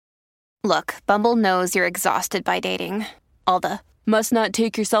Look, Bumble knows you're exhausted by dating. All the must not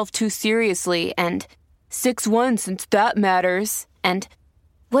take yourself too seriously and 6'1" since that matters. And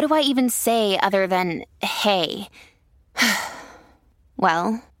what do I even say other than, hey?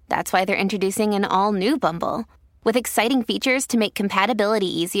 Well, that's why they're introducing an all-new Bumble with exciting features to make compatibility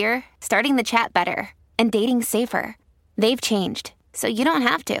easier, starting the chat better, and dating safer. They've changed, so you don't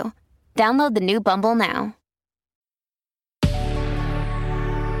have to. Download the new Bumble now.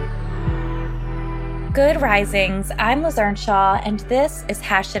 Good risings, I'm Liz Earnshaw, and this is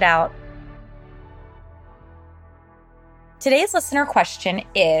Hash It Out. Today's listener question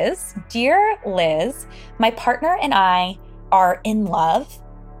is, Dear Liz, my partner and I are in love,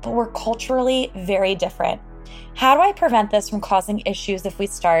 but we're culturally very different. How do I prevent this from causing issues if we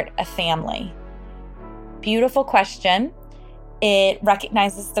start a family? Beautiful question. It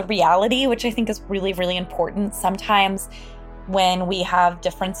recognizes the reality, which I think is really, really important. Sometimes when we have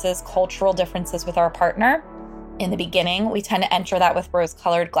differences, cultural differences with our partner, in the beginning, we tend to enter that with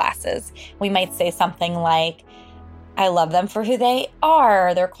rose-colored glasses. We might say something like, I love them for who they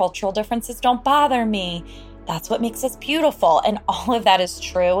are. Their cultural differences don't bother me. That's what makes us beautiful. And all of that is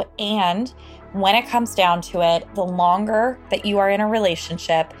true. And when it comes down to it, the longer that you are in a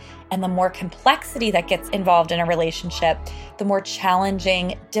relationship and the more complexity that gets involved in a relationship, the more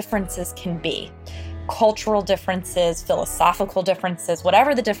challenging differences can be. Cultural differences, philosophical differences,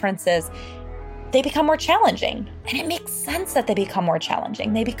 whatever the difference is, they become more challenging. And it makes sense that they become more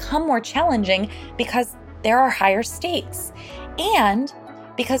challenging. They become more challenging because there are higher stakes. And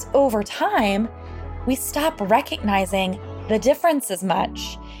because over time, we stop recognizing the difference as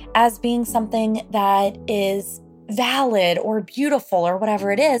much as being something that is valid or beautiful or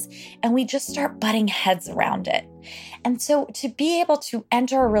whatever it is, and we just start butting heads around it. And so to be able to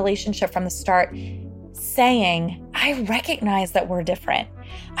enter a relationship from the start saying, I recognize that we're different.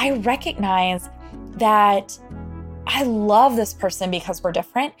 I recognize that I love this person because we're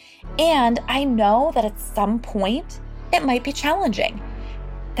different, and I know that at some point it might be challenging.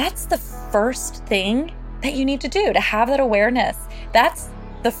 That's the first thing that you need to do, to have that awareness. That's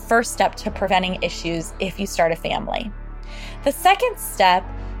the first step to preventing issues if you start a family. The second step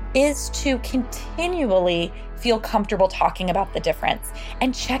is to continually feel comfortable talking about the difference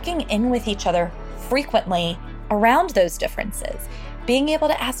and checking in with each other frequently around those differences. Being able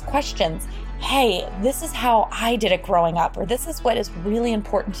to ask questions. Hey, this is how I did it growing up, or this is what is really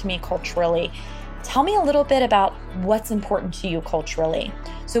important to me culturally. Tell me a little bit about what's important to you culturally.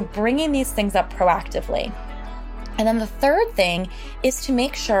 So bringing these things up proactively. And then the third thing is to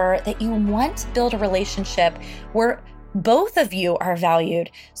make sure that you want to build a relationship where both of you are valued.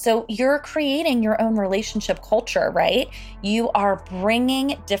 So you're creating your own relationship culture, right? You are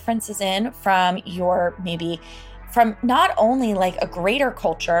bringing differences in from from not only like a greater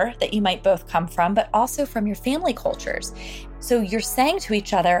culture that you might both come from, but also from your family cultures. So you're saying to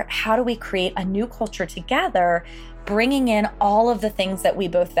each other, how do we create a new culture together, bringing in all of the things that we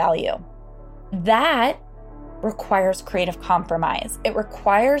both value? That requires creative compromise. It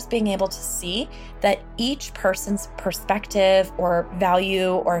requires being able to see that each person's perspective or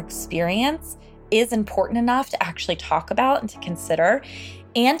value or experience is important enough to actually talk about and to consider,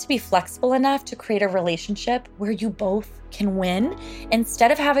 and to be flexible enough to create a relationship where you both can win instead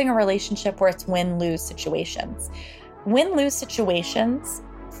of having a relationship where it's win-lose situations. Win-lose situations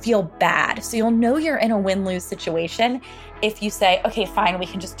feel bad. So you'll know you're in a win-lose situation if you say, okay, fine, we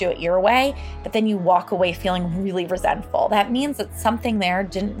can just do it your way, but then you walk away feeling really resentful. That means that something there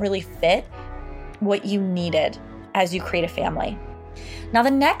didn't really fit what you needed as you create a family. Now, the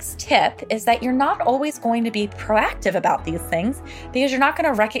next tip is that you're not always going to be proactive about these things because you're not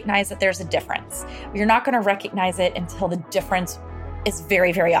going to recognize that there's a difference. You're not going to recognize it until the difference is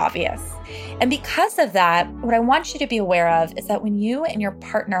very, very obvious. And because of that, what I want you to be aware of is that when you and your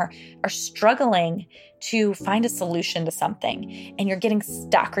partner are struggling to find a solution to something and you're getting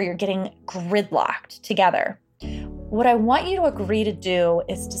stuck or you're getting gridlocked together, what I want you to agree to do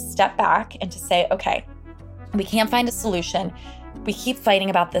is to step back and to say, okay, we can't find a solution. We keep fighting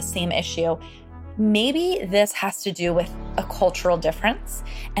about this same issue. Maybe this has to do with a cultural difference.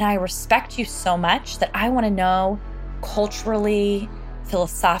 And I respect you so much that I want to know culturally,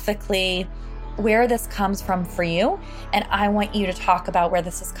 philosophically, where this comes from for you. And I want you to talk about where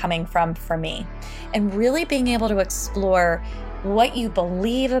this is coming from for me. And really being able to explore what you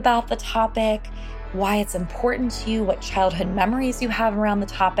believe about the topic, why it's important to you, what childhood memories you have around the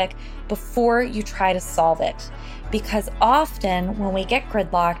topic before you try to solve it. Because often when we get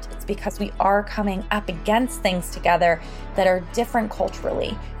gridlocked, it's because we are coming up against things together that are different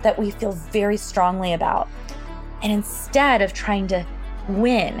culturally, that we feel very strongly about. And instead of trying to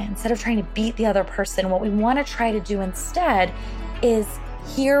win, instead of trying to beat the other person, what we want to try to do instead is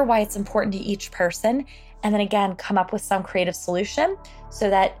hear why it's important to each person, and then again, come up with some creative solution so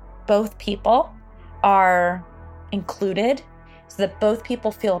that both people are included, so that both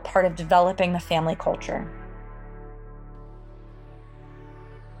people feel a part of developing the family culture.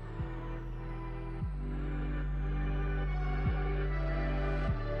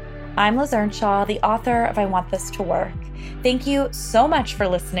 I'm Liz Earnshaw, the author of I Want This to Work. Thank you so much for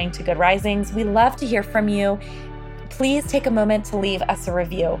listening to Good Risings. We love to hear from you. Please take a moment to leave us a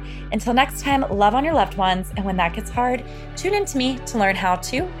review. Until next time, love on your loved ones. And when that gets hard, tune in to me to learn how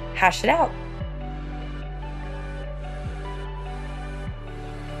to hash it out.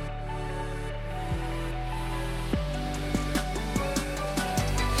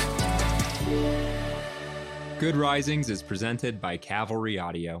 Good Risings is presented by Cavalry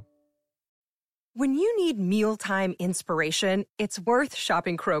Audio. When you need mealtime inspiration, it's worth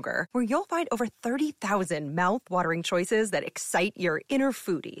shopping Kroger, where you'll find over 30,000 mouth-watering choices that excite your inner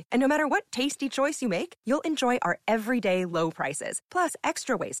foodie. And no matter what tasty choice you make, you'll enjoy our everyday low prices, plus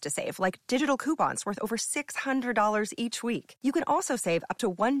extra ways to save, like digital coupons worth over $600 each week. You can also save up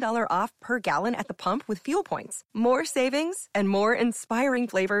to $1 off per gallon at the pump with fuel points. More savings and more inspiring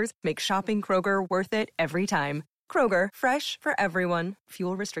flavors make shopping Kroger worth it every time. Kroger, fresh for everyone.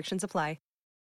 Fuel restrictions apply.